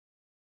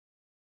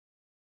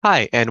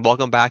Hi, and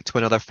welcome back to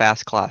another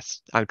Fast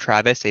class. I'm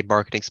Travis, a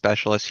marketing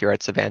specialist here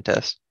at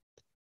Syvantis.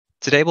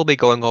 Today we'll be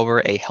going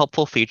over a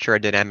helpful feature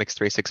in Dynamics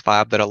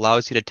 365 that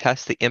allows you to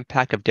test the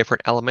impact of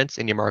different elements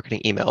in your marketing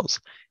emails,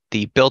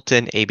 the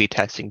built-in A/B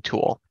testing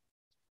tool.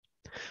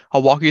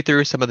 I'll walk you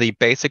through some of the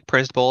basic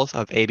principles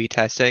of A/B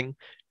testing,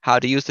 how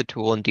to use the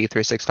tool in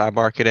D365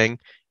 marketing,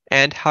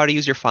 and how to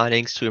use your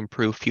findings to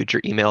improve future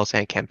emails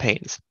and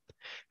campaigns.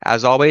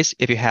 As always,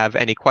 if you have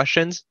any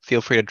questions,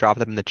 feel free to drop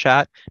them in the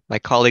chat. My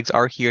colleagues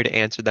are here to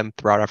answer them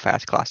throughout our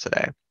fast class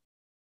today.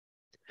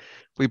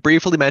 We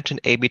briefly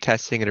mentioned A/B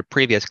testing in a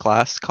previous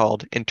class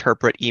called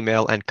Interpret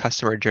Email and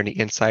Customer Journey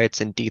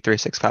Insights in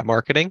D365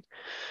 Marketing.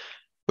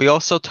 We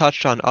also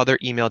touched on other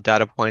email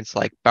data points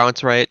like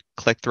bounce rate,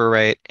 click-through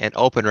rate, and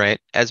open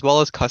rate, as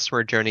well as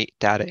customer journey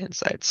data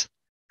insights.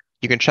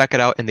 You can check it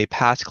out in the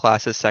past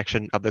classes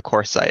section of the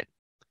course site.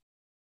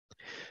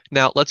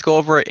 Now, let's go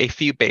over a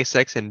few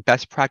basics and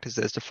best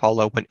practices to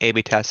follow when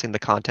A/B testing the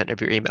content of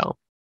your email.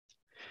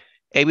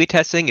 A/B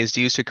testing is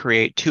used to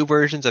create two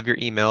versions of your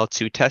email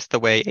to test the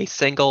way a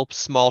single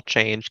small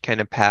change can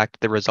impact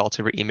the results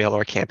of your email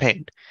or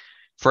campaign.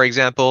 For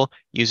example,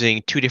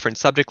 using two different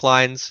subject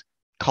lines,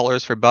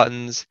 colors for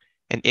buttons,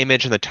 an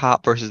image in the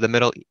top versus the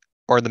middle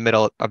or the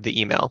middle of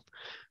the email.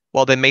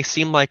 While they may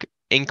seem like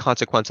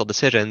inconsequential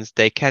decisions,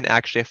 they can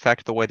actually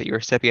affect the way that your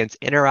recipients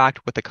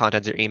interact with the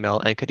contents of your email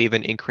and could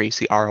even increase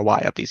the ROI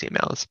of these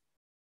emails.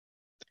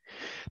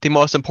 The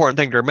most important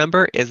thing to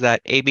remember is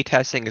that A/B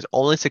testing is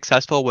only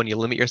successful when you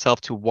limit yourself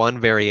to one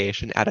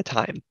variation at a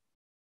time.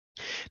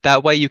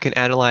 That way you can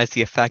analyze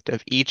the effect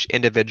of each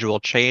individual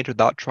change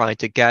without trying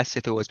to guess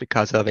if it was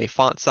because of a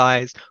font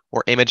size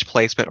or image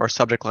placement or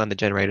subject line that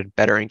generated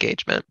better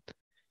engagement.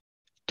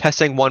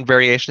 Testing one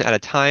variation at a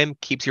time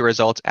keeps your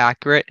results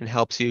accurate and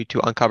helps you to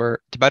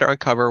better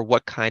uncover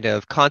what kind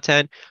of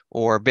content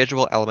or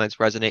visual elements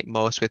resonate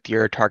most with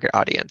your target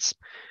audience.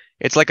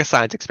 It's like a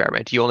science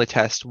experiment. You only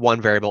test one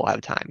variable at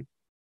a time.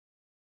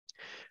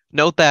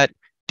 Note that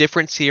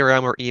different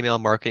CRM or email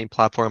marketing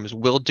platforms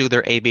will do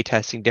their A/B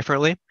testing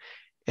differently.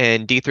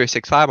 In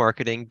D365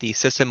 marketing, the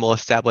system will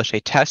establish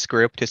a test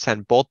group to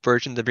send both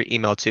versions of your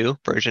email to.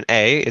 Version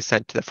A is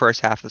sent to the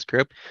first half of this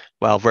group,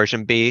 while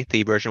version B,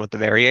 the version with the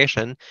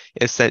variation,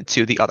 is sent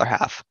to the other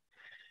half.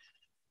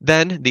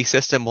 Then the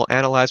system will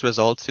analyze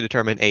results to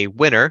determine a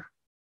winner,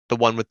 the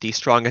one with the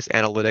strongest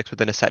analytics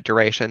within a set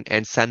duration,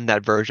 and send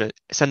that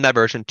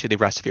version to the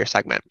rest of your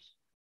segment.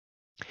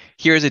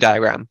 Here's a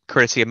diagram,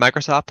 courtesy of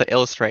Microsoft, that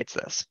illustrates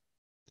this.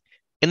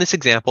 In this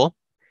example,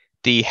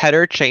 the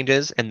header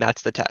changes, and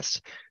that's the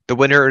test. The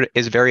winner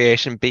is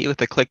variation B with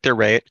the click-through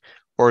rate,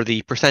 or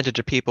the percentage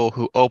of people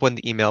who opened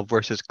the email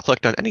versus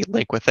clicked on any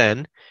link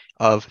within,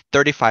 of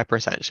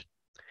 35%.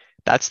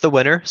 That's the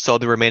winner, so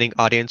the remaining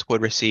audience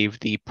would receive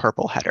the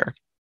purple header.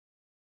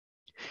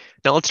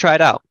 Now let's try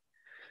it out.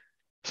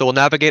 So we'll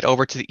navigate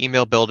over to the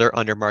email builder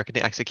under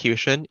marketing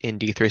execution in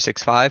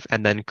D365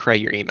 and then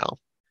create your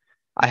email.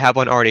 I have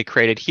one already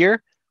created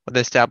here with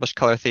an established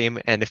color theme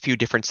and a few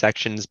different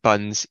sections,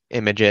 buttons,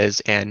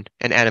 images, and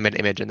an animate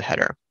image in the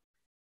header.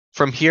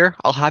 From here,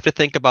 I'll have to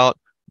think about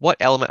what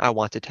element I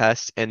want to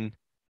test, and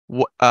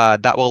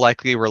that will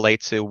likely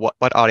relate to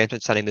what audience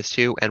I'm sending this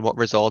to and what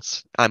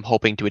results I'm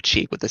hoping to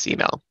achieve with this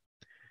email.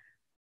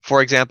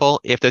 For example,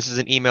 if this is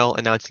an email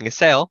announcing a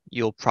sale,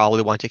 you'll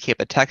probably want to keep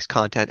the text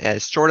content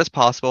as short as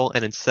possible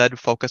and instead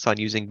focus on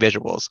using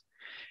visuals.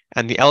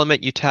 And the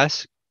element you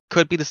test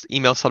could be this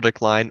email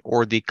subject line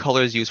or the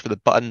colors used for the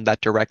button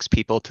that directs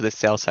people to the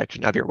sales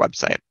section of your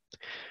website.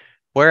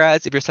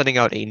 Whereas if you're sending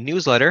out a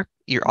newsletter,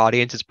 your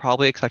audience is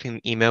probably expecting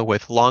an email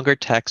with longer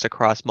text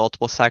across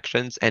multiple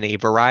sections and a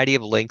variety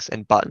of links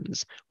and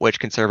buttons, which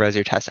can serve as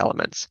your test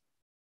elements.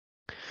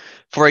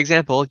 For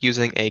example,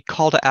 using a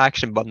call to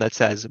action button that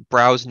says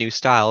browse new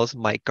styles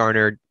might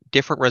garner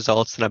different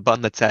results than a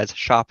button that says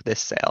shop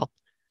this sale.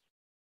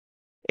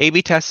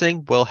 A/B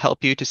testing will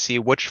help you to see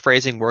which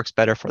phrasing works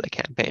better for the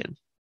campaign.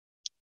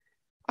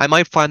 I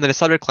might find that a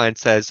subject line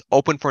says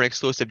open for an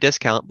exclusive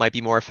discount might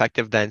be more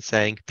effective than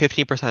saying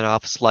 15%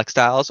 off select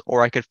styles,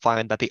 or I could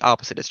find that the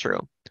opposite is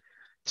true.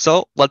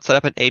 So let's set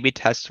up an A/B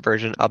test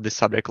version of the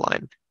subject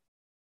line.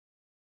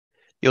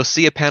 You'll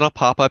see a panel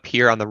pop up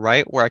here on the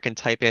right where I can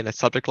type in a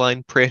subject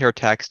line, pre-header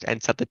text,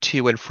 and set the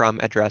to and from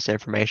address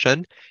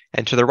information.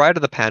 And to the right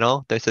of the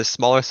panel, there's a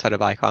smaller set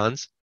of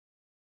icons.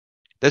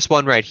 This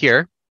one right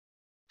here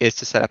is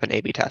to set up an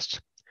A/B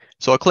test.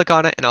 So I'll click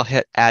on it and I'll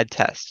hit Add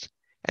Test.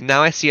 And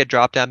now I see a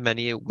drop-down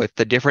menu with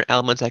the different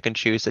elements I can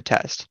choose to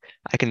test.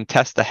 I can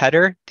test the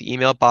header, the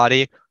email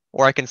body,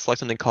 or I can select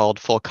something called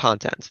Full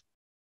Content,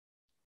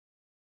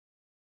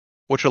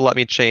 which will let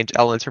me change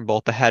elements from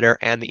both the header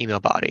and the email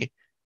body.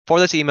 For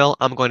this email,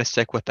 I'm going to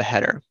stick with the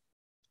header.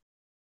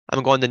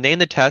 I'm going to name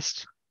the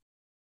test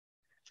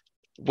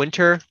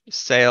Winter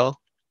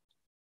Sale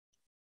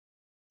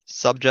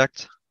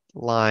Subject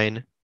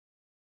Line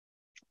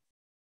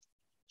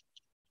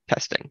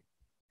Testing.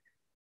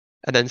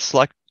 And then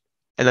select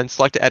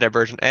to edit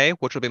version A,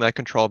 which will be my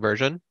control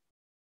version.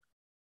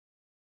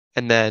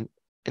 And then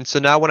And so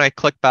now when I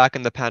click back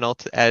in the panel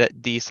to edit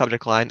the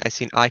subject line, I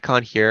see an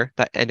icon here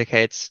that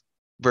indicates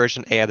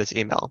version A of this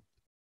email.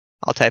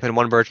 I'll type in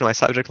one version of my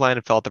subject line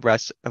and fill out the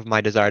rest of my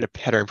desired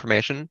header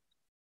information.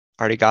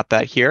 Already got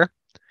that here.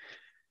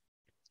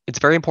 It's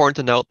very important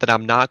to note that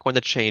I'm not going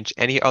to change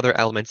any other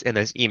elements in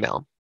this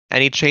email.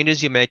 Any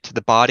changes you make to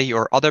the body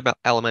or other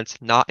elements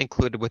not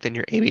included within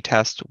your A/B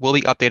test will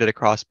be updated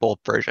across both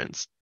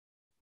versions.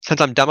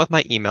 Since I'm done with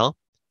my email,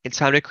 it's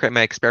time to create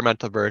my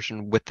experimental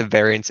version with the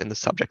variants in the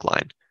subject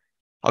line.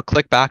 I'll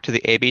click back to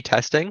the A/B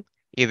testing,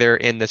 either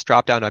in this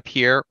dropdown up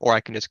here, or I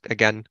can just,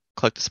 again,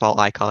 click the small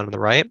icon on the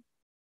right.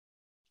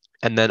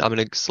 And then I'm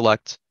going to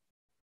select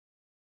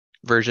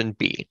version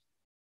B.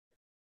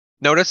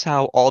 Notice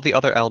how all the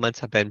other elements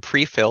have been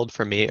pre-filled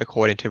for me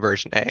according to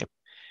version A,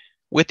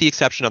 with the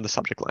exception of the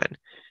subject line.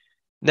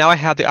 Now I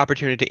have the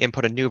opportunity to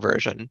input a new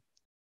version.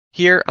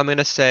 Here, I'm going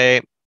to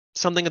say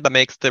something that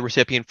makes the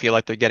recipient feel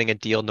like they're getting a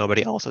deal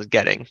nobody else is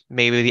getting.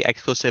 Maybe the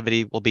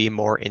exclusivity will be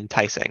more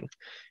enticing,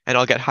 and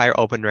I'll get higher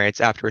open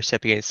rates after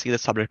recipients see the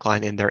subject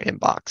line in their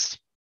inbox.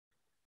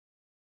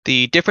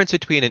 The difference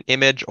between an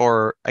image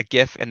or a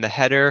GIF in the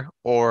header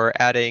or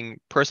adding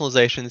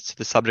personalizations to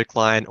the subject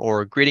line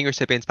or greeting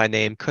recipients by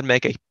name could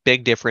make a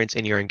big difference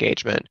in your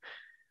engagement.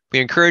 We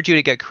encourage you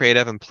to get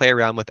creative and play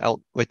around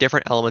with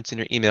different elements in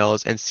your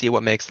emails and see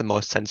what makes the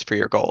most sense for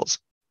your goals.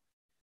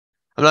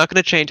 I'm not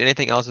going to change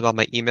anything else about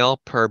my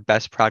email per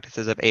best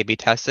practices of A/B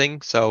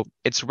testing, so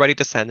it's ready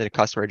to send in a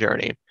customer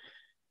journey.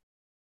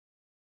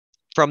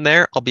 From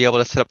there, I'll be able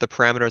to set up the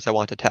parameters I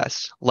want to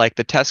test, like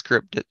the test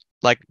group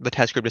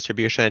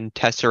distribution,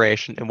 test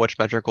duration, and which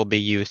metric will be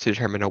used to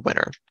determine a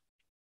winner.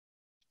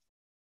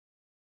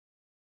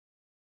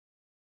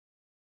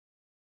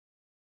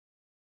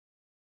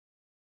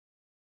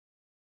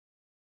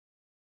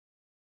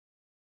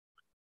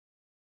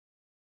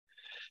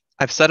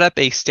 I've set up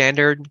a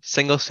standard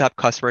single-step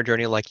customer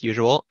journey like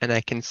usual, and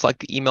I can select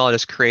the email I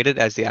just created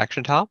as the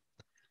action top.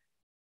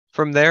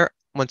 From there,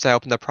 once I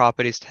open the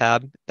Properties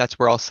tab, that's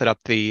where I'll set up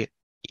the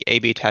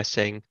A/B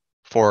testing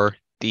for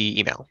the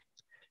email.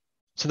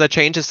 So to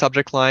change the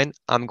subject line,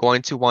 I'm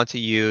going to want to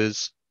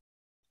use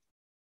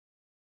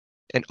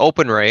an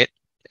open rate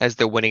as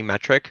the winning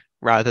metric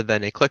rather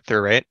than a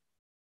click-through rate.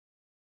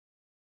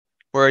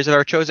 Whereas if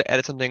I chose to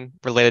edit something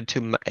related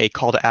to a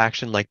call to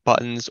action like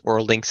buttons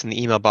or links in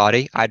the email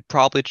body, I'd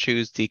probably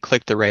choose the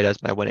click-through rate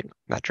as my winning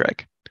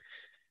metric.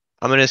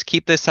 I'm going to just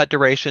keep this set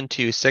duration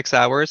to 6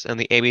 hours and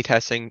the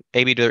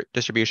A/B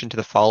distribution to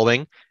the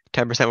following.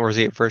 10% will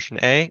receive version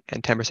A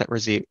and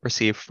 10%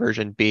 receive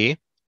version B.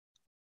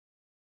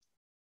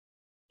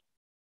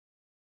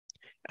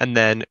 And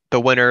then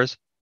the winner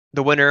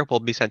will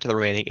be sent to the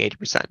remaining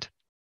 80%.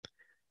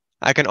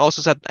 I can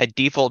also set a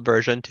default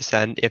version to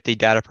send if the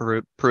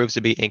data proves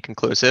to be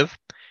inconclusive.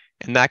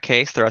 In that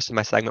case, the rest of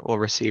my segment will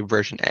receive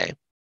version A.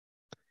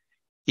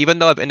 Even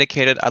though I've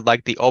indicated I'd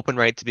like the open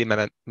rate to be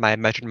my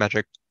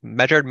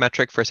measured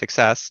metric for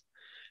success,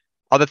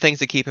 other things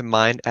to keep in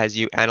mind as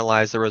you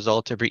analyze the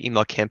results of your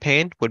email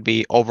campaign would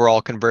be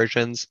overall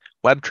conversions,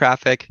 web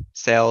traffic,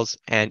 sales,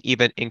 and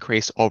even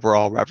increased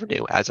overall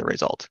revenue as a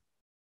result.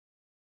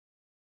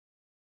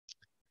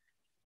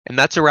 And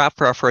that's a wrap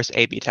for our first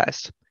A/B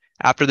test.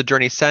 After the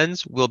journey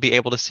sends, we'll be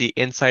able to see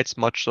insights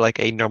much like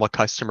a normal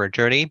customer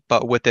journey,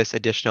 but with this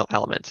additional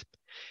element.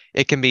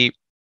 It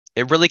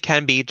really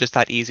can be just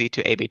that easy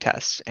to A/B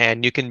test,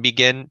 and you can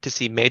begin to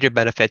see major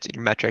benefits in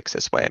your metrics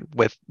this way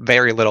with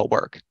very little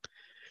work.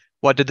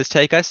 What did this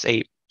take us?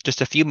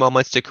 Just a few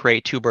moments to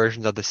create 2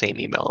 versions of the same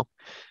email.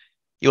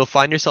 You'll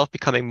find yourself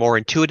becoming more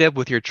intuitive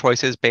with your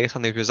choices based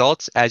on these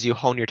results as you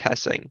hone your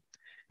testing.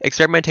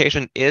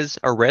 Experimentation is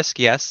a risk,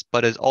 yes,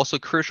 but is also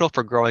crucial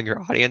for growing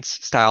your audience,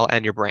 style,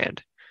 and your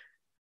brand.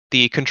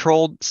 The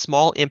controlled,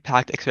 small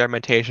impact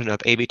experimentation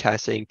of A/B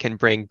testing can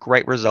bring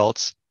great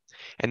results,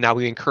 and now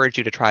we encourage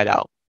you to try it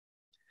out.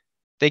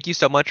 Thank you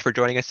so much for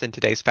joining us in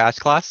today's FAST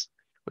class.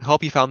 We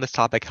hope you found this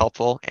topic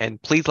helpful, and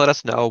please let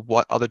us know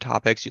what other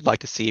topics you'd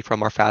like to see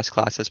from our FAST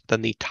classes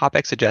within the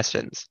topic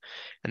suggestions,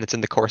 and it's in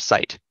the course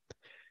site.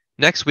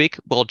 Next week,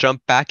 we'll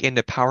jump back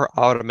into Power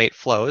Automate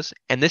flows,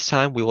 and this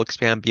time we will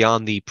expand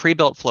beyond the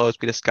pre-built flows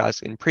we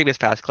discussed in previous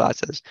FAST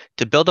classes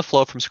to build a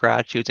flow from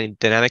scratch using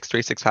Dynamics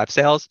 365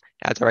 Sales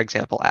as our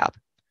example app.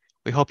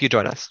 We hope you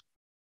join us.